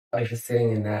like just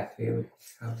sitting in that field.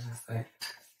 So I was just like,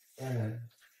 yeah,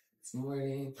 it's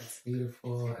morning, it's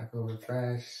beautiful, I feel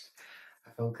refreshed,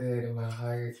 I feel good in my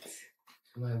heart,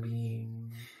 in my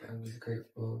being. I'm just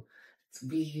grateful to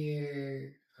be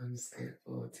here. I'm just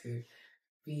grateful to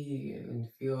be and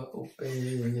feel open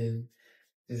and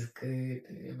just good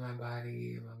in my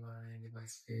body, in my mind, in my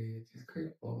spirit, just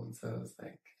grateful. And so it's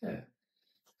like, yeah,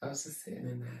 I was just sitting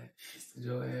in that, just the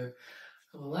joy of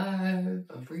I'm alive,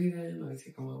 I'm breathing. Let me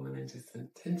take a moment and just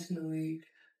intentionally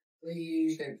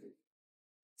breathe and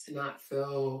to not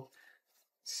feel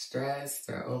stressed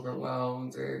or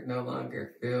overwhelmed or no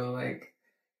longer feel like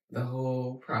the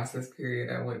whole process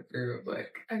period I went through of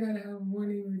like, I gotta have a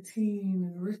morning routine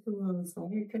and rituals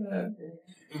and wake up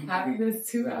and have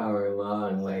this 2-hour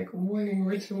long like morning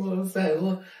rituals that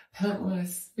will help my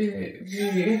spirit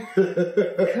be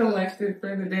collected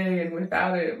for the day. And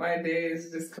without it, my day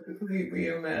is just completely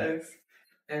a mess.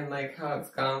 And like how it's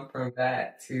gone from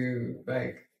that to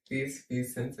like these few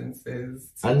sentences.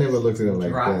 I never looked at it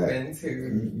like drop that.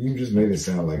 Into. You just made it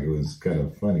sound like it was kind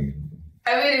of funny.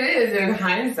 I mean, it is in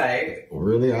hindsight.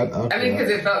 Really? I mean,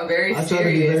 because it felt very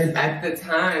serious at the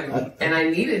time, and I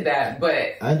needed that,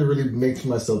 but... I had to really make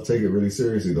myself take it really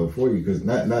seriously, though, for you, because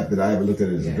not that I ever looked at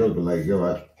it as a joke, but like, yo,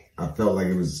 I felt like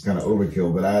it was kind of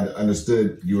overkill, but I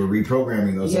understood you were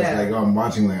reprogramming those. So I was like, oh, I'm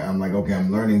watching that. I'm like, okay,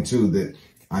 I'm learning, too, that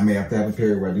I may have to have a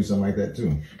period where I do something like that,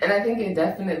 too. And I think it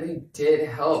definitely did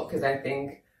help, because I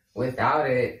think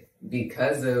without it,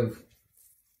 because of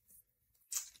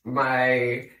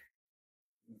my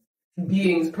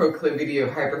being's proclivity of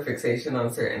hyperfixation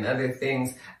on certain other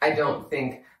things, I don't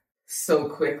think so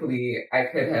quickly I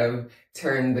could have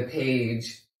turned the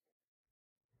page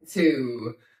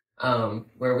to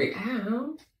where we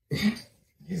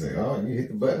He's like, oh, you hit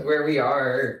the button. Where we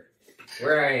are,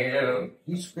 where I am.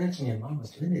 You scratching your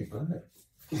mama's really butt.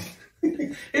 He's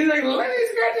like, let me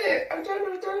scratch it. I'm trying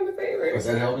to return the favor. Was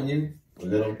that helping you? Was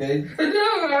that okay? No,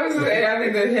 I was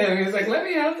having to him. He was like, let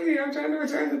me help you. I'm trying to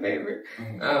return the favor.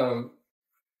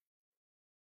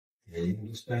 Yeah, you can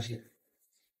just scratch it.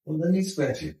 Well, let me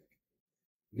scratch it.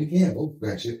 We can both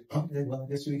scratch it. Okay, well,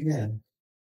 I guess we can.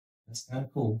 That's kind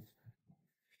of cool.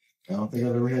 I don't think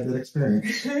I've ever had that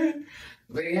experience.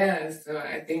 But yeah, so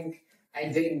I think I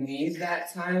did need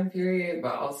that time period,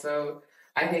 but also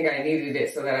I think I needed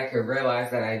it so that I could realize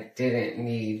that I didn't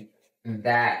need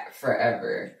that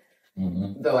forever.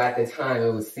 Mm-hmm. Though at the time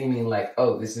it was seeming like,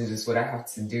 oh, this is just what I have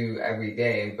to do every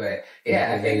day. But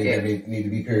yeah, I think it need to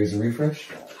be periods of refresh.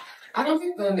 I don't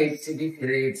think there needs to be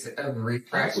periods of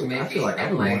refresh. I feel like I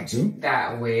would want to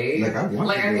that way. Like I want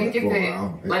to. I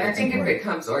think if it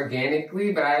comes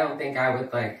organically, but I don't think I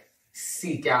would like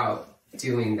seek out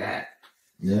doing that.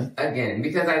 Yeah. Again,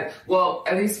 because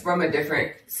at least from a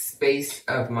different space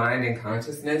of mind and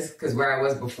consciousness, because where I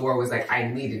was before was like, I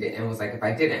needed it and was like, if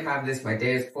I didn't have this, my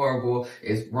day is horrible,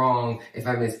 it's wrong. If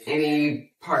I miss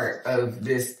any part of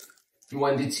this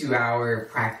 1 to 2 hour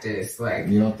practice, like.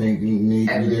 You don't think you need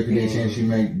there could be a chance you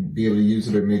might be able to use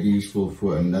it or make it useful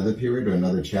for another period or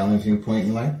another challenging point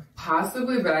in life?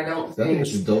 Possibly, but I don't think.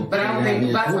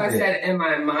 That's why I said in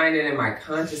my mind and in my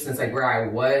consciousness, like where I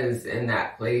was in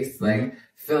that place, like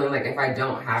feeling like if I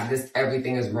don't have this,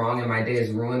 everything is wrong and my day is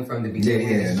ruined from the beginning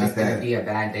and it's just going to be a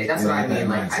bad day. That's what I mean.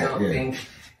 Like, I don't think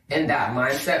in that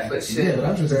mindset, but should. Yeah, but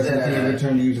I'm just asking if you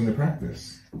return to using the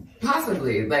practice.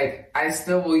 Possibly. Like, I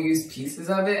still will use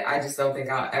pieces of it. I just don't think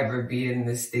I'll ever be in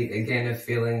this state again of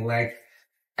feeling like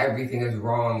everything is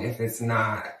wrong if it's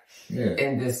not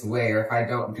in this way, or if I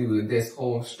don't do this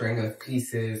whole string of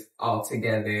pieces all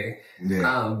together.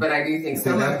 Yeah. But I do think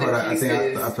some of the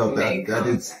pieces I felt may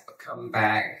come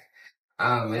back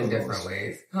in different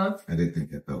ways. Huh? I did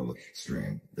think that felt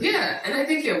extreme. Yeah, and I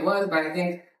think it was, but I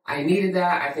think I needed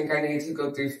that. I think I needed to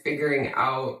go through figuring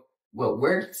out what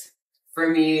worked for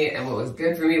me and what was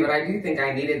good for me, but I do think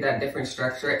I needed that different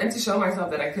structure and to show myself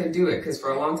that I could do it, because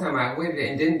for a long time I avoided it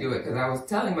and didn't do it because I was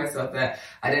telling myself that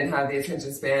I didn't have the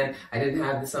attention span, I didn't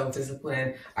have the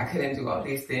self-discipline, I couldn't do all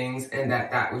these things, and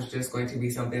that was just going to be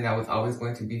something that was always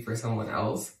going to be for someone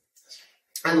else.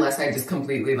 Unless I just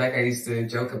completely, like I used to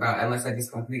joke about, unless I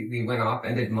just completely went off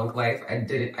and did monk life, I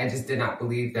just did not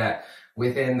believe that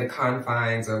within the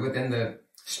confines or within the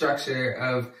structure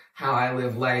of how I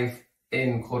live life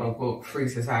in quote unquote free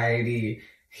society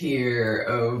here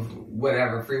of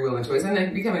whatever free will and choice. And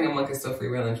then becoming a monk is still free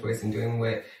will and choice and doing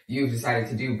what you've decided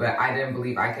to do. But I didn't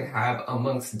believe I could have a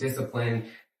monk's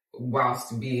discipline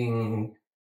whilst being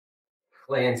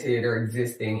planted or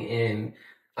existing in,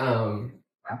 no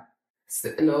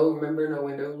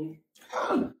window.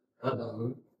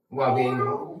 While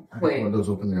being windows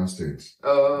open downstairs.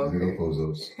 Oh, okay. Close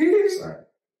those. Sorry.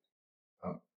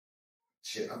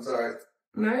 Shit, I'm sorry.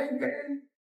 No, you're good.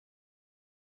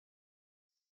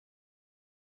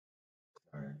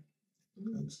 All right.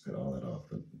 I'll just cut all that off.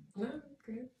 But no,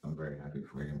 good. I'm very happy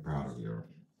for you and proud of your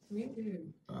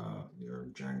your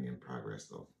journey and progress,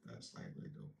 though. That's like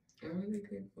really dope. I'm really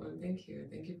grateful, and thank you.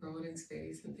 Thank you for holding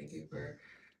space, and thank you for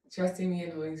trusting me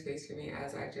and holding space for me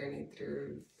as I journeyed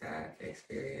through that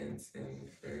experience, and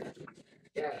for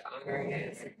honoring it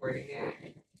and supporting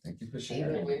it. Thank you for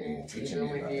sharing. Even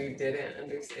when you didn't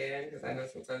understand, because I know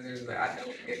sometimes you're just like, I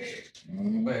don't get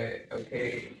it. But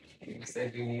okay, you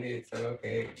said you need it, so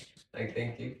okay. Like,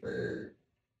 thank you for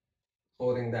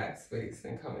holding that space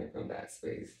and coming from that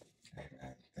space.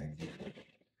 Thank you.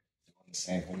 The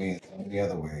same for me in so many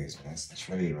other ways, man. It's the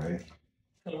trade, right?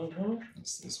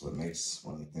 It's what makes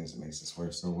one of the things that makes us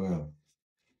work so well.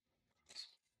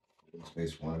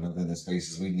 Space for one another, the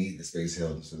spaces we need, the space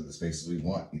held instead of the spaces we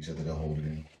want each other to hold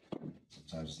in.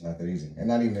 Sometimes it's not that easy. And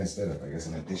not even instead of, I guess,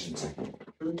 in addition to.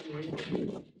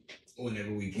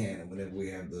 Whenever we can and whenever we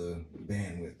have the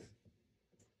bandwidth.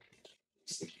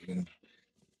 Giving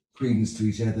credence to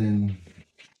each other and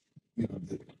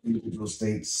the individual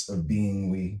states of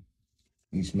being we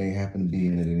each may happen to be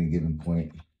in at any given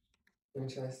point.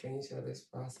 And trusting each other's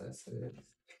processes.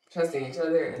 Trusting each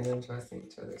other and then trusting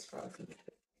each other's processes.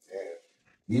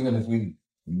 Yeah. Even if we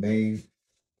may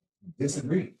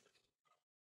disagree.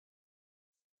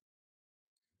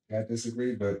 I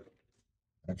disagree, but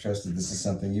I trust that this is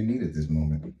something you need at this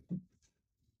moment.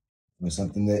 Or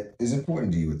something that is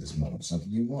important to you at this moment, something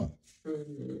you want.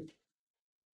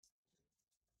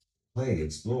 Play,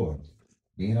 explore,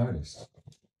 be an artist.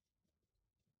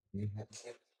 And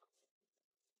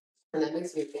that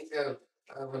makes me think of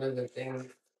one of the things in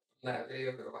that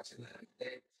video we were watching the other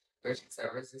day, where she said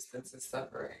resistance is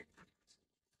suffering.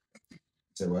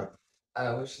 Say what?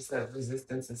 Where she said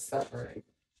resistance is suffering.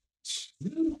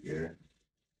 Yeah.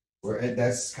 Well,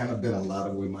 that's kind of been a lot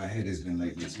of where my head has been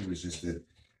lately too. It's just that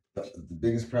the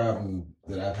biggest problem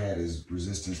that I've had is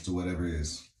resistance to whatever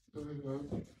is.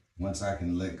 Once I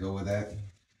can let go of that,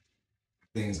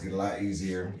 things get a lot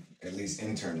easier, at least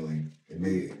internally.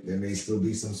 There may still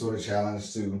be some sort of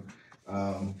challenge to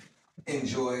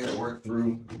enjoy or work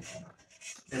through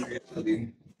in reality,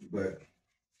 but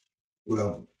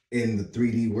well, in the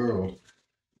 3D world,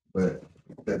 but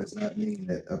that does not mean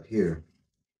that up here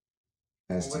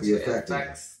has to be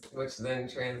affected. Which then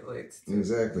translates to,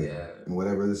 exactly. Yeah. And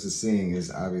whatever this is seeing is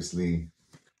obviously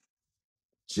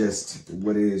just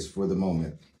what it is for the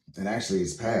moment. And actually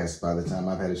it's passed by the time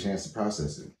I've had a chance to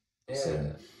process it. Yeah.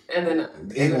 So, and then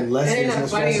even less in a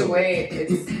funny way,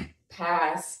 it's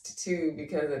past too,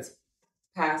 because it's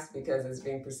past because it's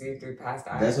being perceived through past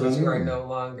eyes, which you are no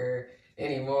longer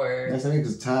anymore. That's what I mean,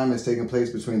 because time has taken place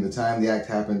between the time the act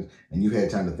happened and you had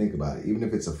time to think about it. Even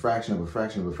if it's a fraction of a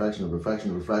fraction of a fraction of a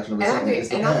fraction of a fraction of a second, it's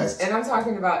the past. And I'm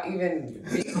talking about even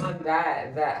beyond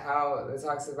that how it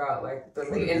talks about like the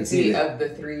latency of the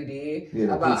 3D,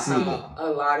 about how a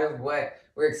lot of what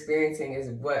we're experiencing is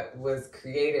what was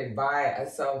created by a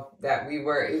self that we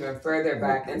were even further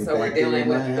back, and so we're dealing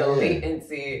with the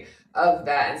latency of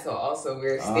that, and so also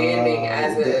we're standing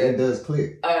as it does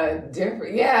click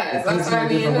different that's what I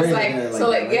mean. It's like so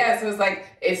like so it's like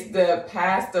it's the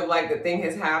past of like the thing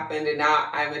has happened and now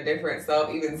I'm a different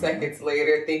self even seconds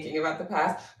later thinking about the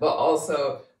past, but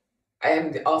also I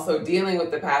am also dealing with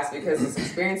the past because this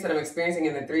experience that I'm experiencing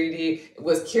in the 3D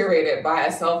was curated by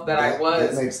a self that I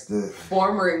was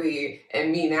formerly,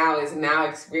 and me now is now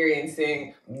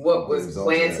experiencing what was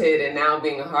planted and now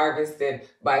being harvested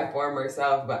by former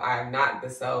self, but I'm not the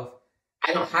self.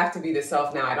 I don't have to be the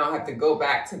self now. I don't have to go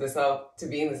back to the self, to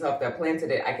being the self that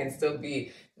planted it. I can still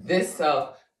be this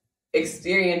self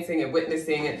experiencing and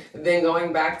witnessing it. Then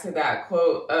going back to that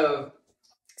quote of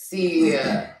see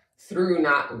through,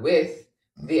 not with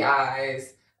the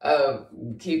eyes, of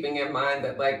keeping in mind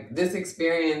that like this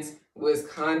experience was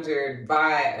conjured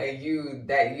by a you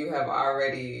that you have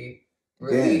already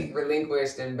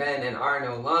relinquished and been and are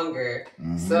no longer.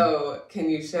 So can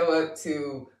you show up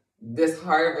to this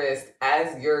harvest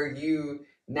as your you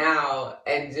now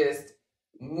and just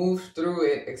move through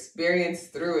it, experience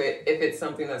through it, if it's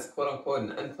something that's quote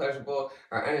unquote unpleasurable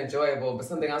or unenjoyable. But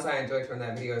something else I enjoyed from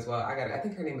that video as well, I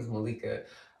think her name is Malika,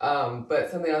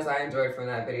 but something else I enjoyed from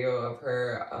that video of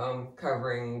her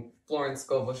covering Florence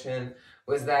Scovel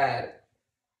was that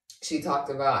she talked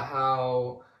about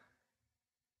how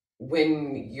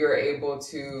when you're able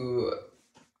to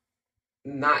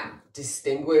not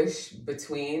distinguish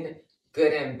between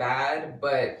good and bad,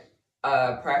 but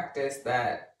practice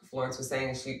that Florence was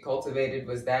saying she cultivated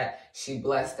was that she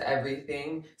blessed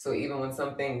everything. So even when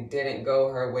something didn't go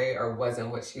her way or wasn't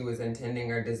what she was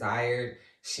intending or desired,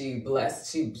 she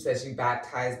said she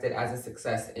baptized it as a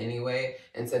success anyway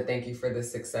and said, thank you for the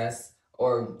success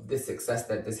or the success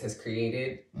that this has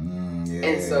created.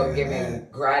 And so giving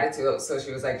gratitude. So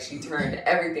she was like, she turned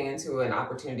everything into an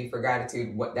opportunity for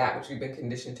gratitude, that which we've been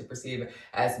conditioned to perceive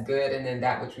as good, and then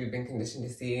that which we've been conditioned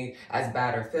to see as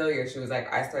bad or failure. She was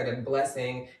like, I started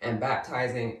blessing and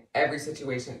baptizing every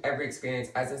situation, every experience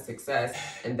as a success,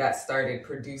 and that started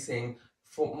producing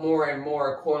more and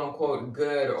more quote unquote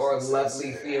good or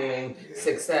lovely feeling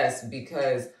success,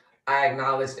 because I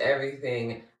acknowledged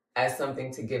everything as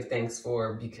something to give thanks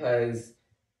for, because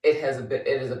it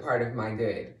is a part of my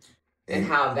good. And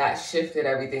how that shifted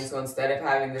everything. So instead of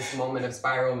having this moment of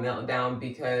spiral meltdown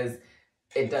because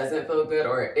it doesn't feel good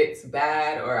or it's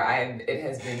bad or it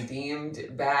has been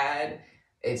deemed bad,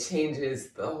 it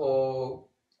changes the whole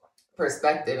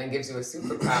perspective and gives you a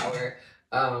superpower.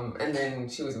 And then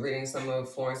she was reading some of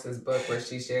Florence's book where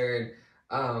she shared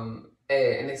an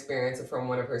experience from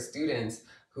one of her students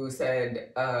who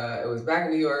said it was back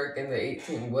in New York in the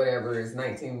 19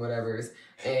 whatevers,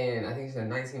 and I think she said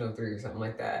 1903 or something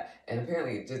like that. And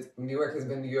apparently just New York has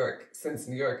been New York since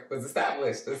New York was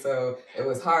established. And so it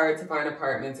was hard to find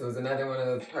apartments. It was another one of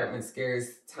those apartment scarce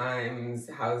times,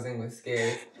 housing was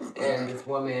scarce, and this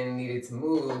woman needed to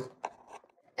move.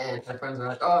 And her friends were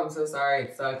like, oh, I'm so sorry,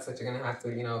 it sucks that you're gonna have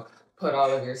to, put all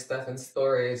of your stuff in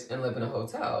storage and live in a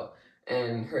hotel.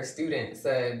 And her student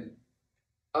said,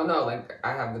 oh no, like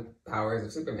I have the powers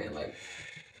of Superman, like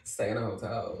stay in a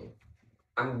hotel.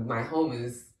 My home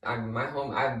is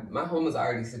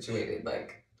already situated.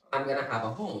 Like I'm gonna have a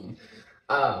home.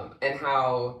 And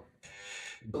how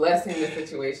blessing the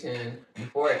situation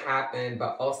before it happened,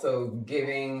 but also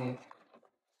giving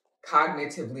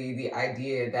cognitively the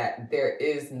idea that there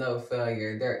is no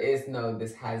failure, there is no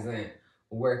this hasn't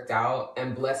worked out,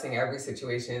 and blessing every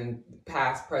situation,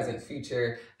 past, present,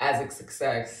 future, as a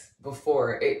success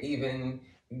before it even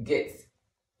gets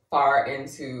far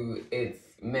into its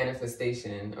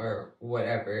manifestation or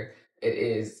whatever it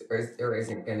is or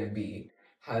isn't going to be.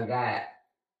 How that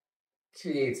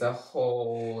creates a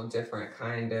whole different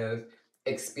kind of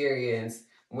experience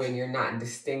when you're not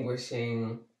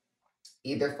distinguishing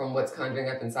either from what's conjuring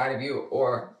up inside of you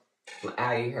or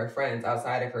i.e. her friends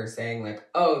outside of her saying like,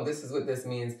 oh, this is what this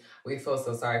means, we feel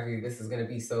so sorry for you, this is going to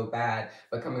be so bad,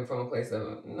 but coming from a place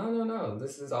of no,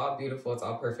 this is all beautiful, it's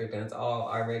all perfect, and it's all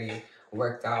already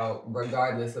worked out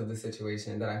regardless of the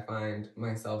situation that I find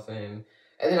myself in.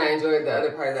 And then I enjoyed the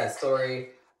other part of that story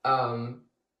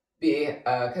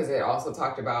because it also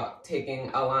talked about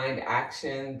taking aligned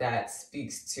action that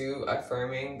speaks to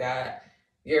affirming that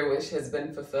your wish has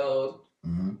been fulfilled.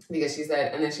 Mm-hmm. Because she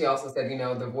said, and then she also said,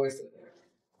 the voice of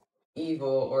evil,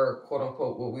 or quote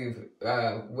unquote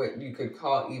what you could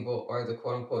call evil, or the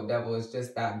quote unquote devil, is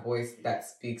just that voice that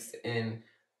speaks in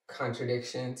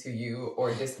contradiction to you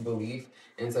or disbelief.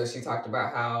 And so she talked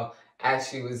about how as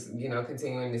she was,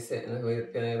 continuing to sit in the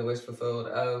feeling of the wish fulfilled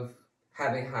of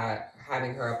having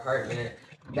her apartment,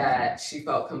 that she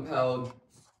felt compelled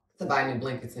to buy new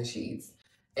blankets and sheets.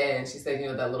 And she said,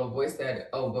 that little voice said,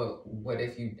 oh, but what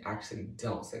if you actually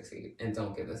don't succeed and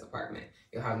don't get this apartment?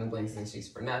 You'll have new blankets and sheets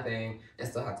for nothing and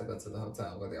still have to go to the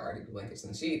hotel where there are already blankets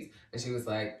and sheets. And she was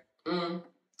like,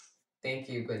 thank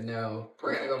you, but no,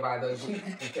 we're going to go buy those sheets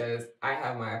because I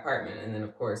have my apartment. And then,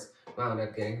 of course, wound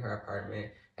up getting her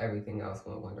apartment. Everything else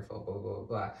went wonderful, blah, blah,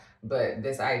 blah. But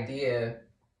this idea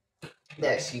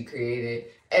that she created,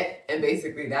 and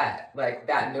basically that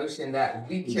notion that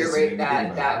we curate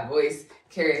that voice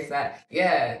carries that.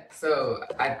 Yeah. So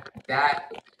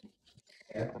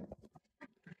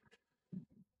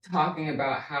talking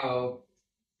about how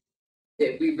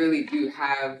we really do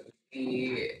have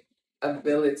the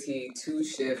ability to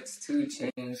shift, to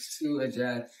change, to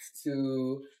adjust,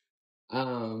 to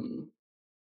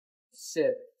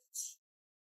shift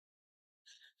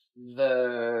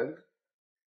the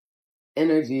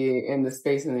energy and the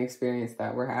space and the experience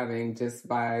that we're having just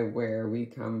by where we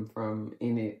come from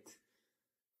in it,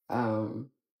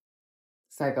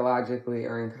 psychologically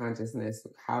or in consciousness,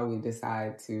 how we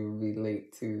decide to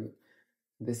relate to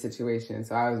the situation.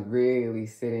 So I was really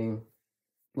sitting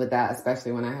with that,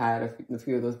 especially when I had a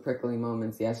few of those prickly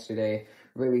moments yesterday,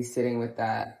 really sitting with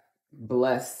that.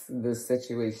 Bless the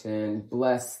situation,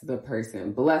 bless the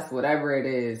person, bless whatever it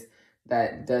is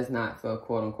that does not feel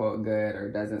quote unquote good or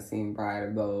doesn't seem bright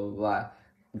or blah, blah, blah.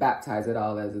 Baptize it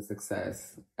all as a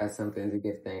success, as something to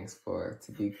give thanks for,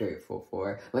 to be grateful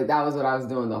for. Like that was what I was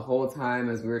doing the whole time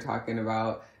as we were talking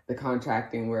about the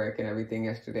contracting work and everything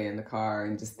yesterday in the car,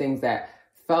 and just things that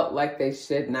felt like they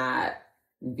should not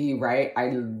be right,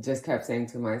 I just kept saying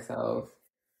to myself,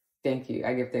 thank you.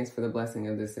 I give thanks for the blessing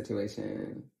of this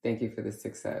situation. Thank you for the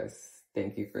success.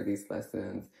 Thank you for these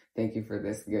lessons. Thank you for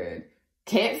this good.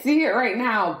 Can't see it right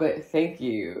now, but thank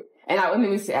you. And I wouldn't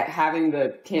even say having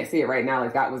the can't see it right now,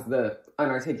 like that was the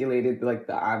unarticulated, like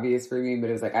the obvious for me, but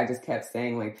it was like I just kept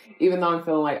saying, like, even though I'm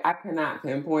feeling like I cannot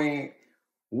pinpoint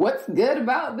what's good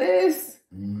about this,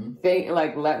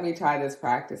 like, let me try this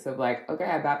practice of like, okay,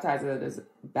 I baptize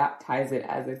it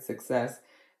as a success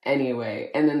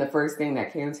anyway. And then the first thing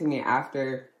that came to me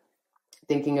after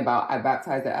thinking about I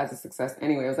baptized it as a success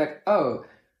anyway, I was like, oh,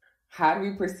 had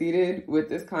we proceeded with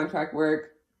this contract work,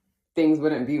 things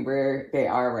wouldn't be where they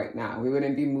are right now. We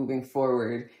wouldn't be moving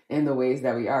forward in the ways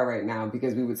that we are right now,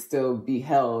 because we would still be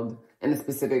held in a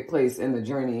specific place in the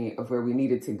journey of where we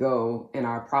needed to go in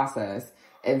our process.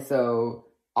 And so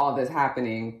all this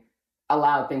happening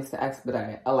allowed things to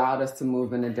expedite, allowed us to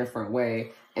move in a different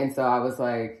way. And so I was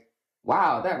like,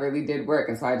 wow, that really did work.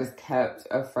 And so I just kept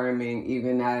affirming,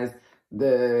 even as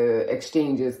the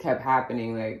exchanges kept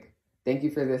happening, like, thank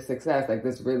you for this success. Like,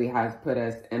 this really has put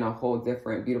us in a whole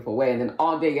different, beautiful way. And then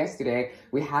all day yesterday,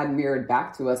 we had mirrored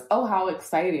back to us, oh, how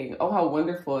exciting. Oh, how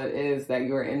wonderful it is that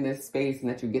you're in this space and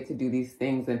that you get to do these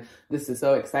things. And this is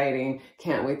so exciting.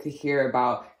 Can't wait to hear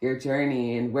about your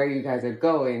journey and where you guys are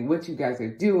going, what you guys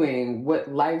are doing, what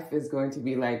life is going to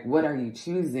be like. What are you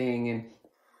choosing? And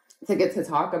to get to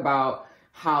talk about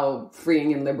how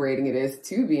freeing and liberating it is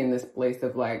to be in this place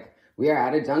of like, we are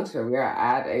at a juncture, we are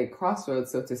at a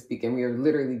crossroads, so to speak, and we are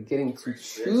literally getting to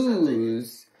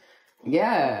choose.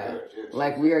 Yeah,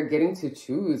 like we are getting to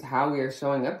choose how we are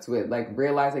showing up to it. Like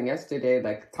realizing yesterday,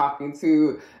 like talking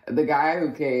to the guy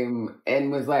who came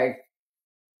and was like,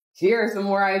 here are some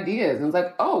more ideas. And it's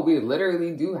like, oh, we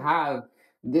literally do have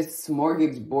this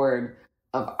smorgasbord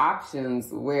of options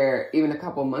where even a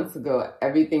couple months ago,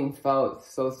 everything felt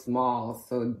so small,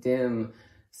 so dim,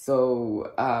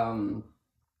 so,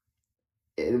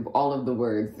 all of the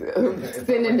words,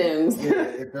 synonyms.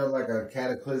 It felt like a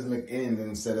cataclysmic end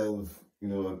instead of,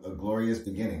 a glorious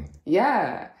beginning.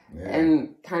 Yeah.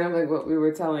 And kind of like what we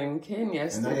were telling Ken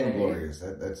yesterday. And not glorious.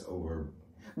 That's over.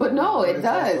 But no, it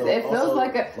does. It feels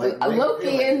like a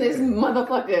Loki in this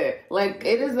motherfucker. Like,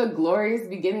 it is a glorious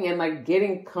beginning, and like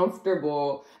getting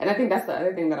comfortable. And I think that's the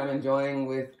other thing that I'm enjoying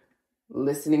with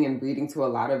listening and reading to a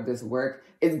lot of this work,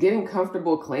 is getting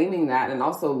comfortable claiming that, and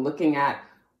also looking at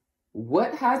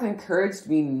what has encouraged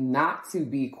me not to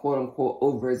be quote unquote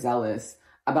overzealous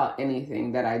about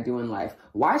anything that I do in life.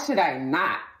 Why should I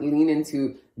not lean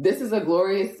into, this is a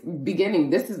glorious beginning.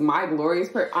 This is my glorious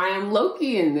I am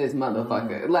Loki in this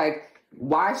motherfucker. Like,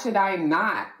 why should I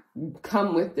not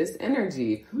come with this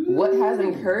energy? What has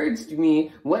encouraged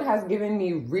me? What has given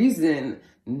me reason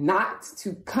not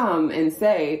to come and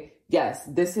say, yes,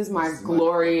 this is my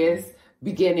glorious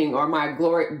beginning, or my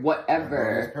glory,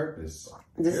 whatever. Purpose.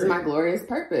 This is my glorious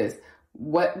purpose.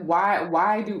 Why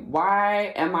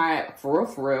am I for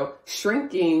real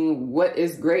shrinking what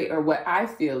is great, or what I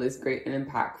feel is great and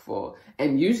impactful?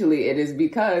 And usually it is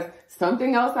because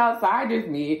something else outside of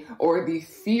me, or the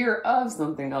fear of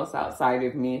something else outside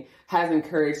of me, has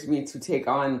encouraged me to take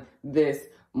on this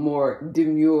more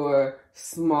demure,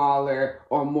 smaller,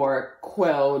 or more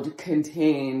quelled,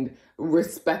 contained,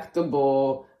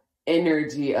 respectable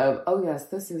energy of, oh yes,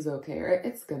 this is okay, right?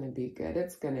 It's gonna be good.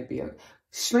 It's gonna be okay.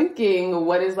 Shrinking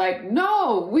what is like,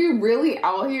 no, we really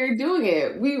out here doing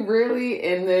it. We really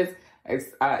in this,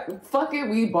 fuck it,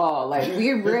 we ball. Like,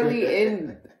 we really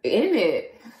in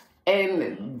it.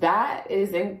 And that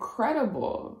is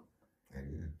incredible.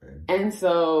 And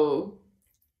so,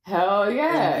 hell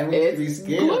yeah, and it's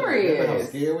glorious. Remember how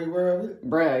scared we were of it?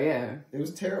 Bruh, yeah. It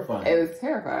was terrifying. It was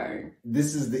terrifying.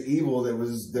 This is the evil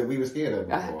that we were scared of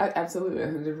before. Absolutely,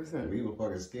 100%. We were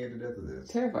fucking scared to death of this.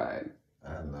 Terrified.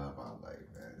 I love our life,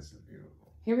 man. This is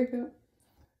beautiful. Here we go.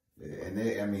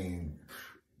 And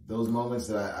those moments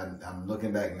that I'm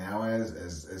looking back now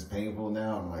as painful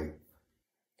now, I'm like,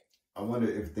 I wonder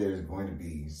if there's going to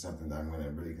be something that I'm going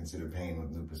to really consider pain with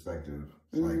new perspective,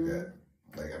 like that.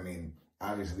 Like,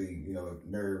 obviously,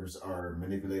 nerves are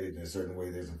manipulated in a certain way.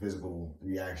 There's a physical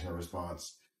reaction or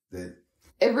response that...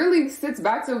 It really sits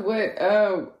back to what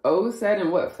O said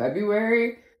in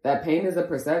February, that pain is a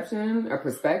perception or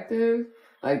perspective.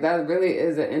 Like, that really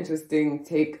is an interesting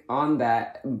take on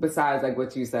that, besides like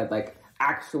what you said, like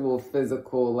actual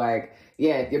physical, like,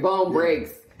 yeah, if your bone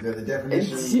breaks. Yeah, the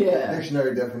definition, the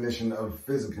dictionary definition of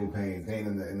physical pain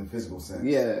in the physical sense.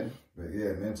 Yeah. But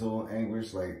yeah, mental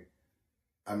anguish, like,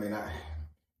 I can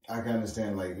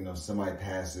understand, like, somebody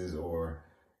passes, or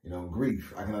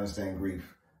grief. I can understand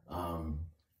grief.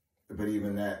 But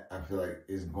even that, I feel like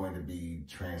is going to be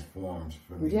transformed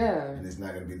for me. Yeah. And it's not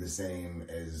going to be the same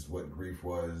as what grief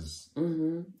was.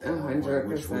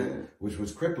 100%. Which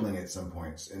was crippling at some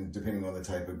points, and depending on the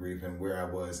type of grief and where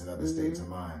I was in other states of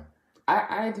mind.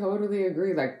 I totally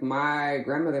agree. Like, my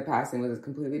grandmother passing was a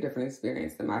completely different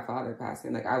experience than my father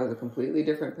passing. Like, I was a completely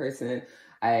different person.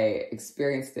 I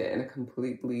experienced it in a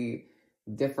completely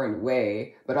different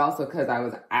way, but also because I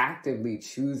was actively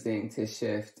choosing to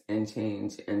shift and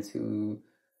change and to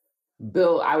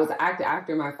build. I was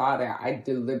after my father. I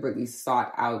deliberately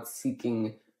sought out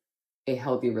seeking a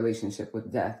healthy relationship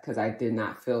with death because I did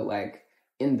not feel like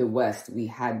in the West we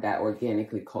had that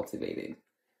organically cultivated.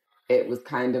 It was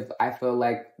kind of, I feel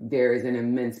like there is an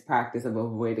immense practice of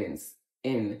avoidance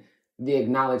in the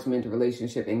acknowledgement,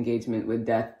 relationship, engagement with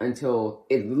death until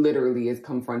it literally is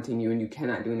confronting you and you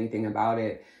cannot do anything about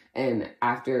it. And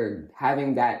after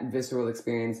having that visceral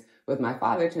experience with my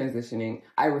father transitioning,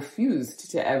 I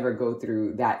refused to ever go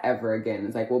through that ever again.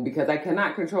 It's like, well, because I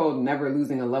cannot control never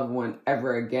losing a loved one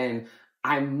ever again,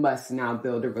 I must now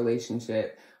build a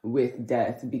relationship with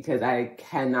death because I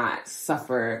cannot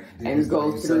suffer and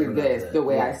go through this the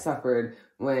way I suffered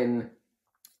when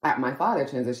at my father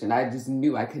transitioned. I just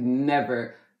knew I could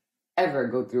never, ever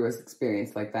go through an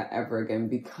experience like that ever again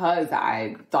because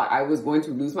I thought I was going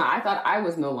to lose I thought I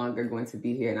was no longer going to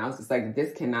be here. And I was just like,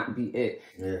 this cannot be it.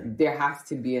 Yeah. There has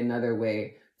to be another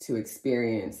way to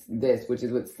experience this, which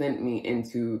is what sent me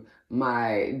into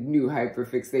my new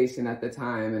hyperfixation at the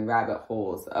time and rabbit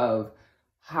holes of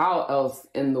how else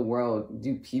in the world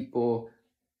do people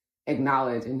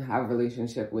acknowledge and have a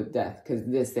relationship with death? Because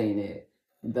this ain't it.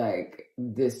 Like,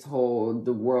 this whole,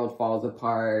 the world falls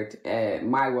apart,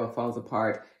 my world falls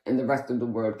apart, and the rest of the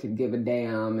world could give a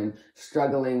damn, and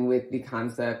struggling with the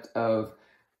concept of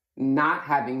not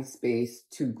having space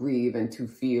to grieve and to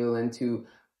feel and to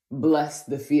bless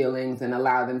the feelings and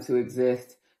allow them to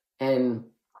exist and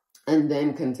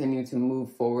then continue to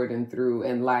move forward and through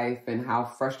in life, and how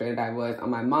frustrated I was on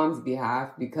my mom's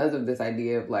behalf because of this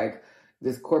idea of like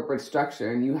this corporate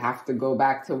structure and you have to go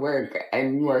back to work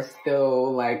and you are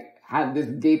still like have this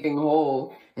gaping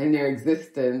hole in their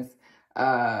existence.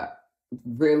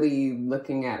 Really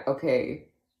looking at, okay,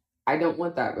 I don't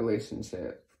want that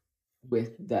relationship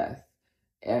with death,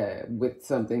 with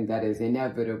something that is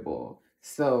inevitable.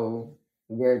 So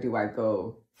where do I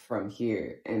go from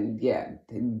here? And yeah,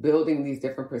 building these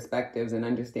different perspectives and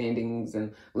understandings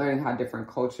and learning how different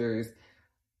cultures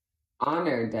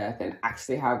honor death and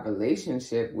actually have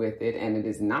relationship with it, and it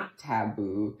is not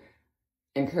taboo,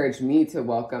 encouraged me to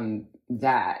welcome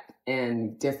that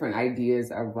and different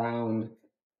ideas around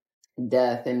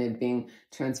death and it being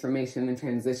transformation and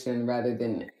transition rather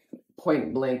than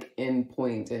point blank end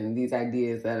point, and these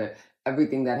ideas that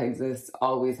everything that exists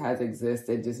always has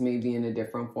existed, just maybe in a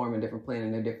different form, a different plane,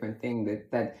 and a different thing,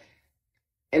 that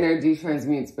energy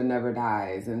transmutes but never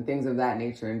dies, and things of that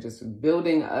nature, and just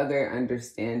building other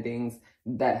understandings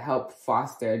that help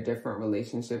foster a different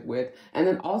relationship with, and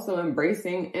then also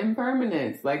embracing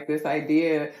impermanence, like this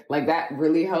idea, like that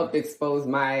really helped expose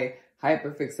my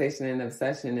hyperfixation and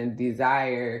obsession and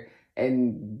desire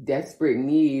and desperate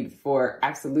need for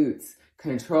absolutes,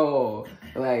 control,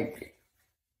 like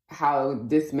how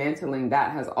dismantling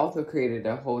that has also created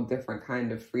a whole different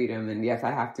kind of freedom. And yes,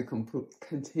 I have to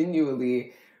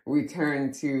continually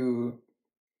return to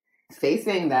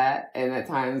facing that, and at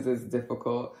times it's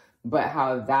difficult, but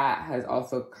how that has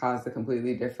also caused a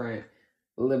completely different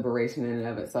liberation in and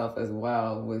of itself as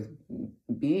well, with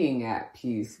being at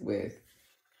peace with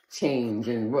change.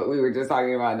 And what we were just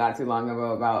talking about not too long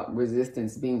ago about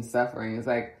resistance being suffering. It's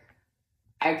like,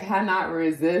 I cannot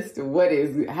resist what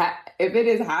is, if it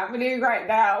is happening right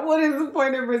now, what is the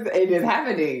point of resistance? It is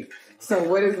happening. So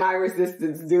what is my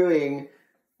resistance doing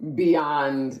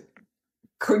beyond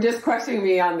just crushing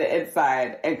me on the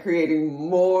inside and creating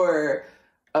more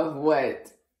of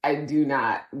what I do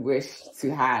not wish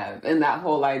to have? And that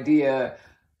whole idea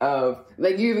of,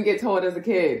 like, you even get told as a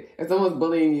kid, if someone's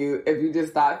bullying you, if you just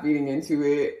stop feeding into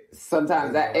it,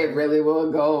 sometimes that it really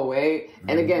will go away. Mm-hmm.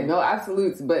 And again, no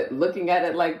absolutes, but looking at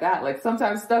it like that, like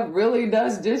sometimes stuff really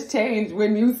does just change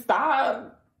when you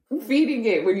stop feeding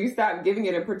it, when you stop giving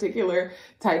it a particular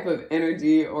type of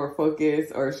energy or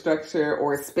focus or structure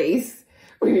or space,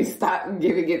 when you stop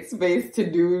giving it space to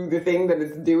do the thing that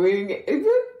it's doing,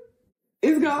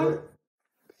 it's gone.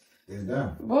 It's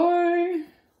done. Boy.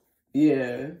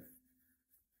 Yeah.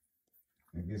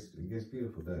 It gets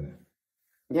beautiful, doesn't it?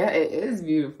 Yeah, it is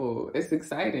beautiful. It's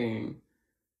exciting.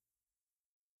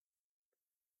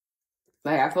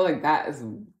 Like, I feel like that is,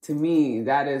 to me,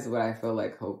 that is what I feel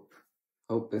like hope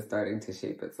hope is starting to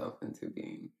shape itself into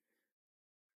being.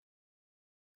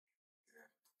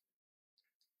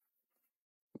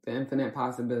 The infinite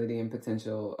possibility and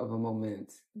potential of a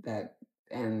moment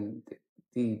and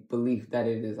the belief that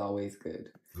it is always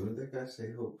good. What did that guy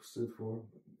say hope stood for?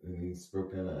 And he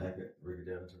broke down and break it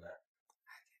down into that.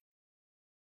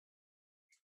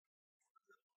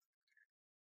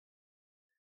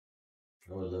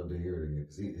 I would love to hear it again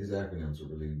because his acronyms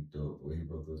are really dope. The way he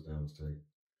broke those down was tight.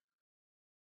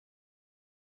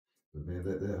 But man,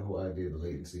 that whole idea of the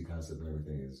latency concept and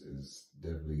everything is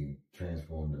definitely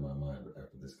transformed in my mind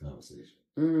after this conversation.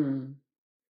 Mm.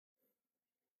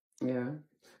 Yeah.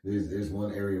 There's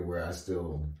one area where I'm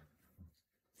still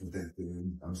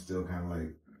kind of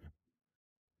like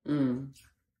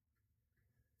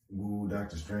woo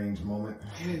Doctor Strange moment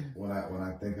when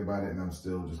I think about it, and I'm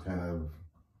still just kind of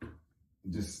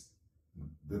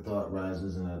the thought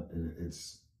rises, and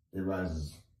it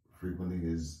rises frequently.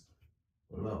 Is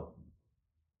what about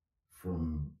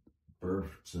from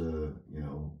birth to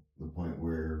the point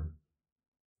where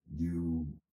you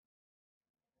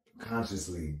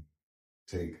consciously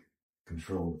take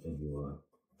control of your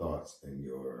thoughts and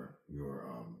your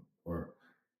or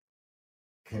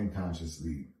can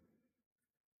consciously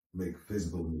make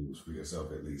physical moves for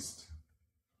yourself, at least,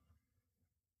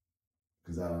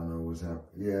 because I don't know what's happening.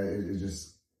 Yeah, it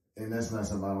just, and that's not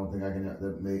something I don't think I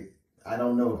can I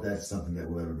don't know if that's something that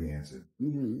will ever be answered.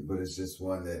 Mm-hmm. But it's just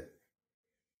one that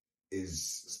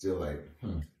is still like,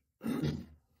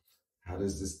 how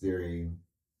does this theory,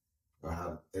 or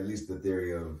how at least the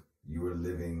theory of you are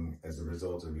living as a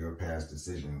result of your past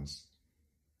decisions,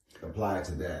 apply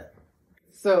to that?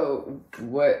 So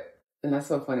and that's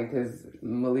so funny because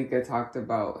Malika talked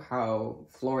about how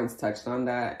Florence touched on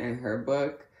that in her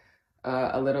book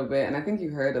a little bit. And I think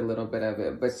you heard a little bit of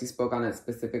it, but she spoke on it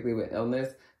specifically with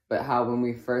illness, but how when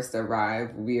we first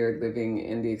arrive, we are living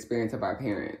in the experience of our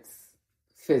parents,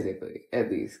 physically,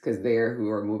 at least, because they're who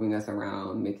are moving us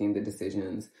around, making the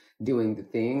decisions, doing the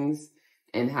things,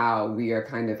 and how we are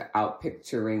kind of out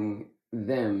picturing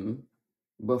them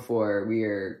before we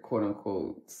are, quote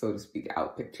unquote, so to speak,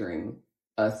 out picturing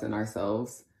us and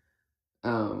ourselves.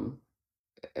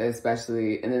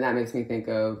 Especially, and then that makes me think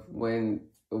of when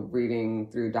reading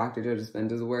through Dr. Joe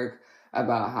Dispenza's work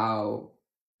about how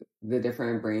the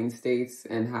different brain states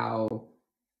and how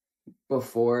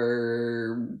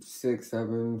before 6,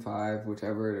 7, 5,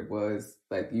 whichever it was,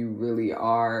 like you really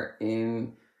are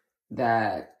in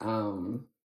that,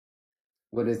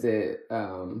 what is it?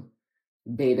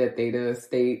 Beta theta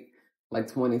state, like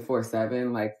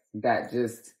 24/7, like that,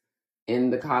 just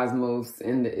in the cosmos,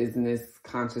 in the isness,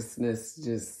 consciousness,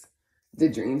 just the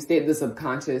dream state, the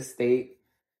subconscious state.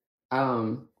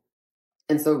 And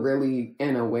so really,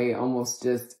 in a way, almost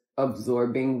just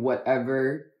absorbing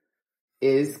whatever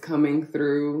is coming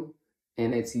through,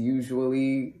 and it's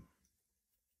usually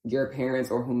your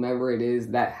parents or whomever it is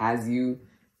that has you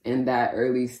in that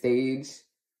early stage.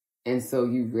 And so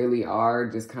you really are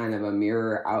just kind of a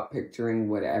mirror out picturing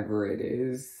whatever it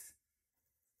is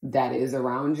that is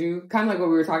around you. Kind of like what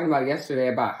we were talking about yesterday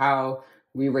about how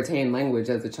we retain language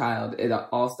as a child. It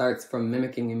all starts from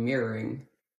mimicking and mirroring.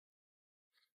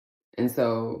 And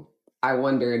so I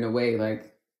wonder, in a way,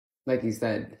 like you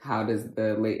said, how does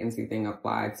the latency thing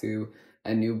apply to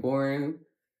a newborn?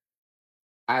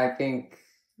 I think,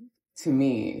 to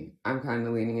me, I'm kind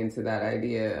of leaning into that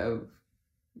idea of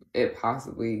it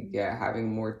possibly,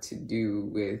 having more to do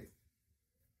with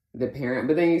the parent.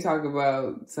 But then you talk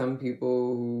about some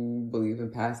people who believe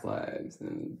in past lives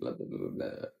and blah, blah, blah,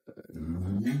 blah.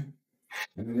 Mm-hmm.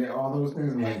 And then all those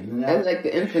things, and like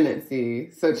the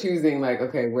infinity. So choosing, like,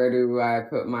 okay, where do I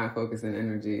put my focus and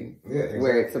energy? Yeah, exactly.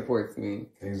 Where it supports me.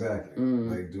 Exactly.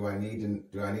 Like, do I need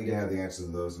to have the answer to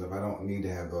those? And if I don't need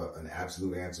to have an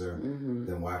absolute answer,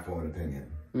 then why form an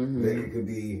opinion? It could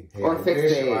be, hey, or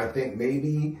fixate. Or I think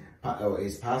maybe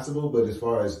it's possible, but as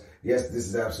far as, yes, this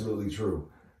is absolutely true.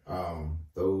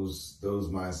 Those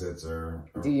mindsets are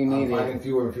do you need finding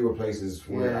fewer and fewer places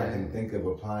where I can think of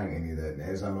applying any of that. And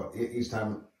as each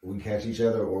time we catch each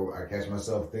other, or I catch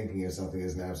myself thinking of something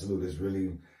as an absolute, it's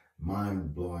really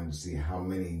mind blowing to see how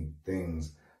many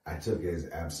things I took as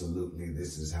absolutely.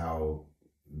 This is how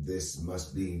this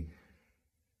must be.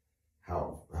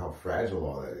 How fragile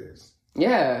all that is.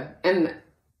 Yeah, and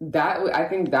I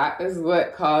think that is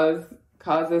what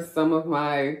causes some of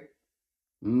my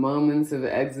moments of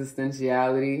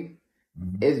existentiality,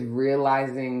 is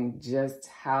realizing just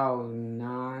how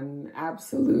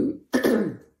non-absolute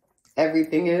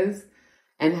everything is,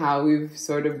 and how we've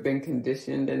sort of been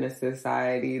conditioned in a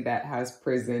society that has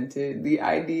presented the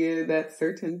idea that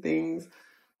certain things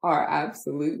are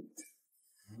absolute.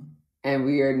 And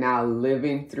we are now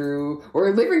living through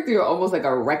almost like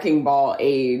a wrecking ball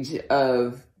age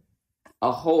of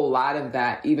a whole lot of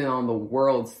that, even on the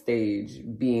world stage,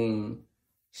 being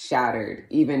shattered,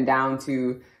 even down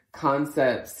to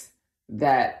concepts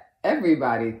that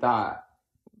everybody thought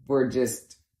were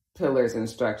just pillars and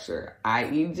structure,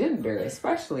 i.e. gender,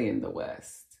 especially in the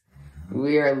West.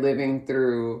 We are living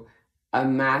through a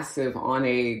massive, on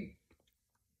a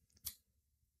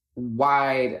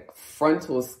wide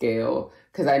frontal scale,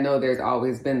 because I know there's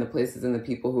always been the places and the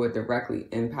people who it directly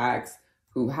impacts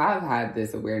who have had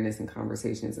this awareness and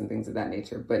conversations and things of that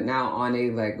nature. But now on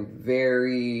a like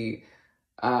very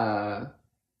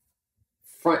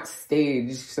front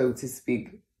stage, so to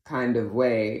speak, kind of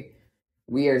way,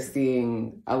 we are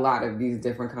seeing a lot of these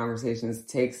different conversations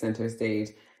take center stage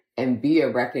and be a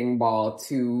wrecking ball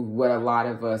to what a lot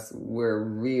of us were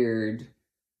reared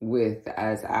with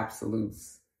as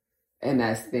absolutes and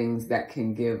as things that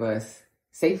can give us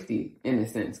safety, in a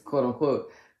sense, quote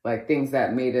unquote, like things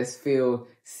that made us feel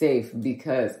safe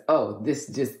because, oh, this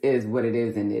just is what it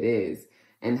is and it is.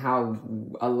 And how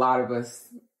a lot of us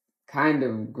kind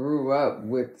of grew up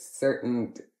with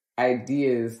certain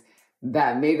ideas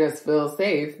that made us feel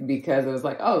safe because it was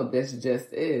like, oh, this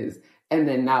just is. And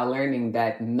then now learning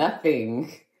that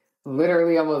nothing,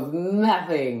 literally almost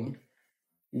nothing,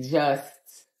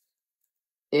 just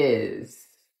is.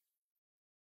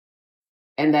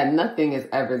 And that nothing is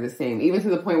ever the same, even to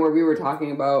the point where we were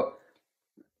talking about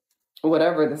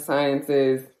whatever the science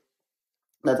is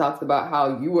that talks about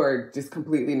how you are just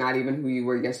completely not even who you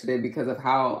were yesterday because of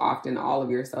how often all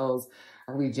of your cells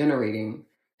are regenerating.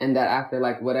 And that after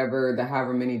like whatever the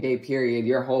however many day period,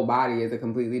 your whole body is a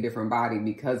completely different body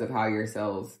because of how your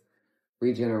cells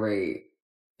regenerate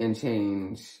and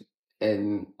change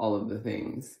and all of the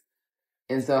things.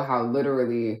 And so how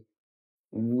literally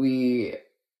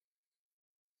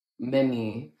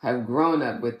many have grown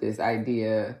up with this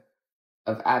idea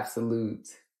of absolute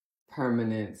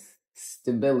permanence,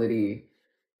 stability,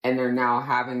 and they're now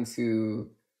having to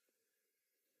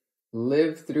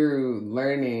live through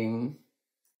learning,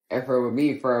 and for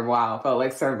me for a while, felt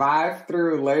like survive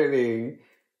through learning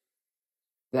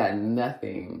that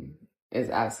nothing is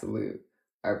absolute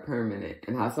or permanent,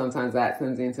 and how sometimes that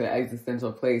sends you into an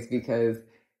existential place because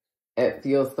it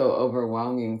feels so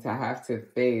overwhelming to have to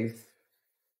face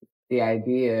the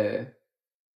idea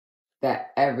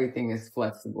that everything is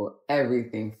flexible,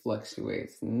 everything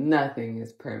fluctuates, nothing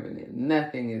is permanent,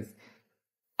 nothing is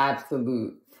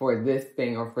absolute for this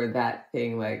thing or for that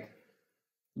thing. Like,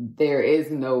 there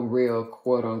is no real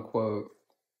quote unquote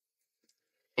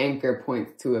anchor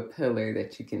points to a pillar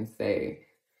that you can say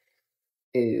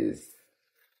is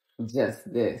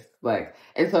just this. Like,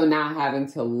 and so now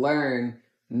having to learn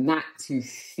not to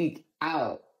seek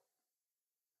out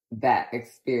that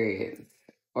experience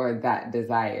or that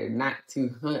desire, not to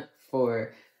hunt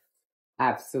for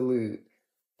absolute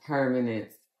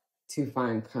permanence to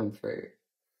find comfort,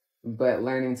 but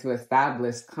learning to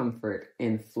establish comfort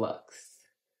in flux.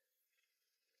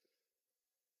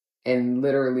 And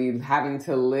literally having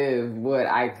to live what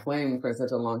I claimed for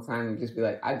such a long time and just be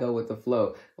like, I go with the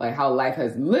flow. Like how life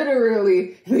has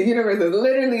literally, the universe has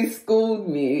literally schooled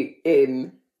me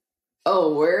in,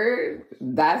 oh, word,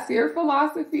 that's your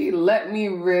philosophy? Let me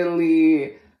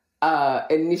really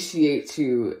initiate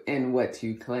you in what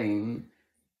you claim.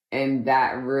 And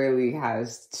that really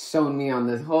has shown me on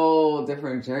this whole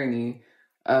different journey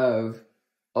of,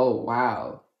 oh,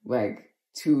 wow, like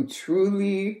to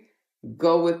truly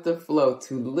go with the flow,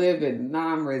 to live in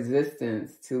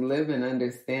non-resistance, to live in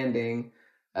understanding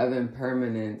of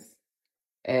impermanence,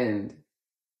 and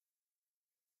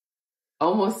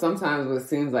almost sometimes what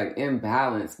seems like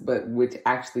imbalance, but which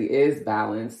actually is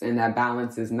balance, and that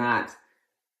balance is not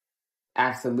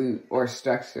absolute or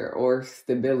structure or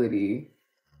stability.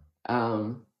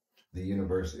 The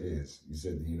universe is. You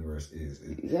said the universe is.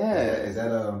 Yeah. Is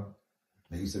that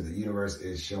you said the universe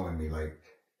is showing me like.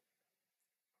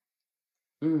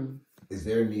 Is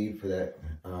there a need for that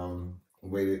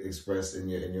way to express in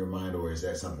your mind, or is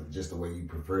that something just the way you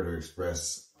prefer to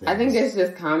express things? I think it's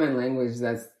just common language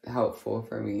that's helpful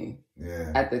for me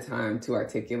at the time to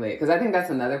articulate, because I think that's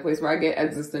another place where I get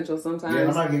existential sometimes. Yeah,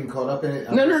 I'm not getting caught up in it.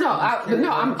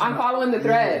 I'm following the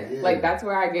thread. Yeah. Like that's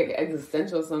where I get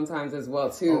existential sometimes as well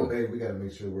too. Oh, babe, we got to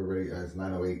make sure we're ready. It's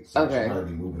 9:08, so we should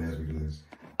probably be moving as we do this.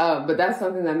 But that's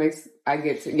something that I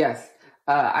get to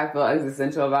I feel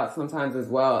existential about sometimes as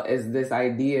well, is this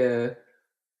idea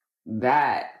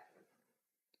that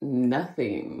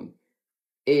nothing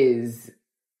is,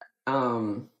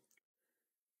 like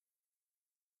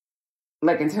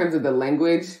in terms of the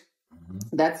language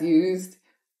that's used,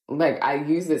 like, I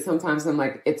use it sometimes. I'm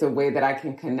like, it's a way that I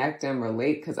can connect and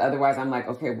relate. Because otherwise I'm like,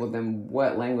 okay, well then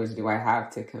what language do I have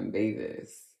to convey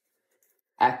this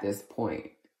at this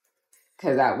point?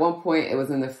 Because at one point it was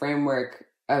in the framework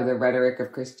of the rhetoric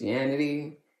of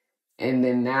Christianity. And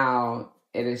then now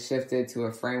it has shifted to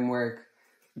a framework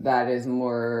that is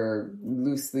more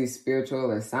loosely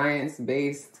spiritual or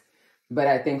science-based. But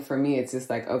I think for me, it's just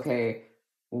like, okay,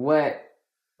 what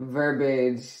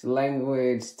verbiage,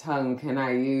 language, tongue can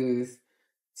I use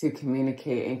to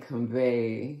communicate and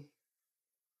convey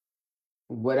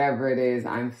whatever it is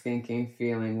I'm thinking,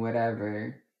 feeling,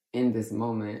 whatever in this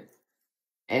moment,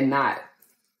 and not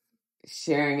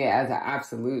sharing it as an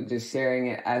absolute, just sharing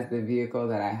it as the vehicle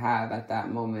that I have at that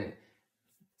moment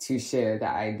to share the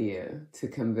idea, to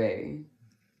convey.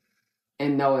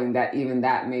 And knowing that even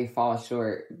that may fall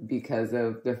short because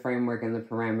of the framework and the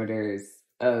parameters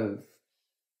of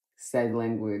said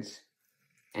language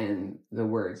and the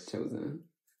words chosen.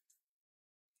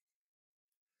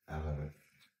 I love it.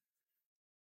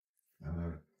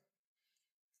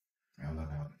 I love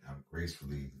how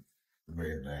gracefully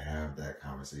we're able to have that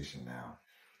conversation now.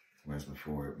 Whereas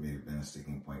before it may have been a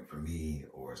sticking point for me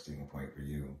or a sticking point for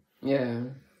you. Yeah.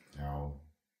 You know,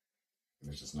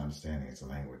 it's just an understanding. It's a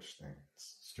language thing.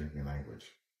 It's strictly language.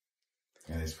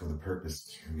 And it's for the purpose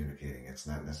of communicating. It's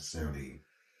not necessarily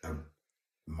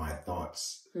my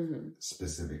thoughts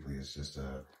specifically. It's just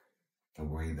a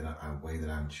way that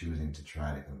I'm choosing to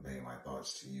try to convey my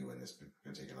thoughts to you in this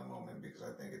particular moment, because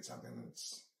I think it's something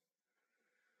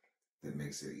that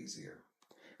makes it easier.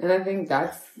 And I think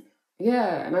that's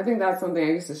something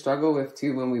I used to struggle with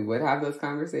too when we would have those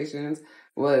conversations.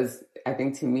 Was, I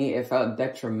think to me it felt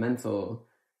detrimental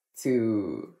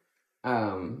to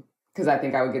because I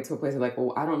think I would get to a place of like,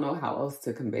 well, I don't know how else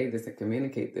to convey this and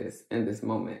communicate this in this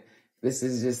moment. This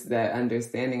is just that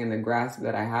understanding and the grasp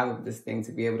that I have of this thing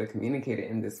to be able to communicate it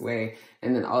in this way.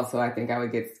 And then also I think I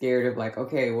would get scared of like,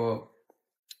 okay, well,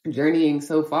 journeying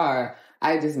so far,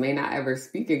 I just may not ever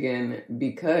speak again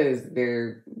because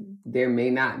there may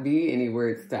not be any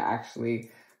words to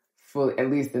actually fully, at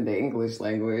least in the English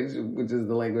language, which is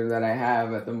the language that I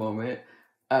have at the moment,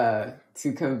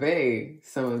 to convey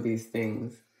some of these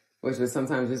things, which would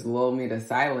sometimes just lull me to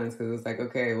silence, because it's like,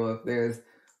 okay, well, if there's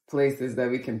places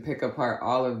that we can pick apart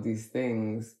all of these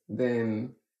things,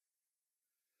 then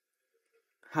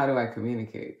how do I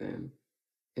communicate then?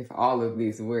 If all of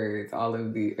these words,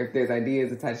 if there's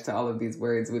ideas attached to all of these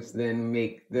words, which then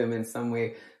make them in some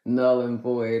way null and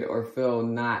void or feel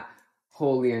not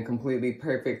wholly and completely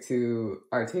perfect to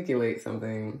articulate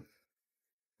something,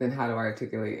 then how do I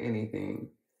articulate anything?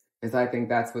 And so I think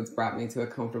that's what's brought me to a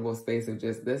comfortable space of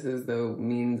just, this is the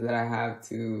means that I have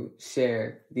to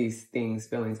share these things,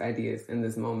 feelings, ideas in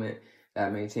this moment.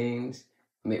 That may change,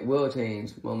 will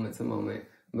change moment to moment,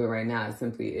 but right now it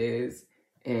simply is.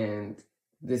 And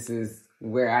this is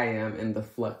where I am in the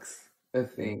flux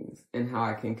of things and how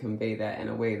I can convey that in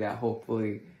a way that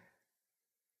hopefully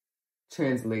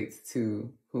translates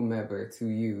to whomever, to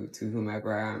you, to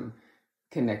whomever I'm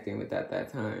connecting with at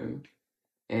that time.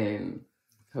 And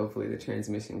hopefully the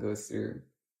transmission goes through.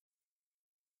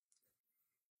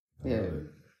 Yeah.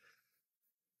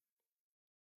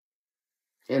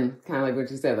 And kind of like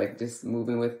what you said, like just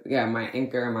moving with, my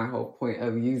anchor and my whole point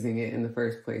of using it in the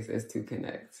first place is to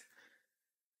connect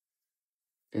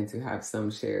and to have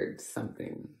some shared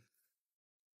something.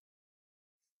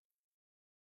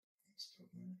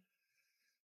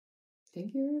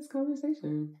 Thank you for this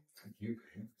conversation. Thank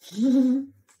you.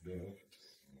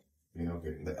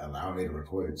 Allow me to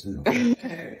record it too.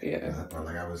 Yeah. I felt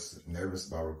like I was nervous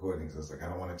about recording, because I was like, I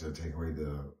don't want it to take away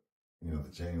the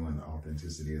genuine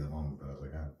authenticity of the moment. But I was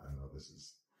like, I know this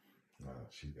is,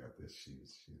 she got this.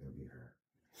 She's gonna be her,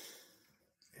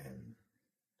 and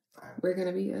we're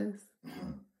gonna be us. You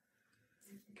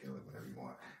can kill it whatever you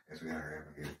want. Guess we gotta have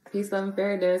a good peace, love, and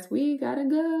fairness. We gotta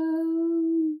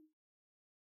go.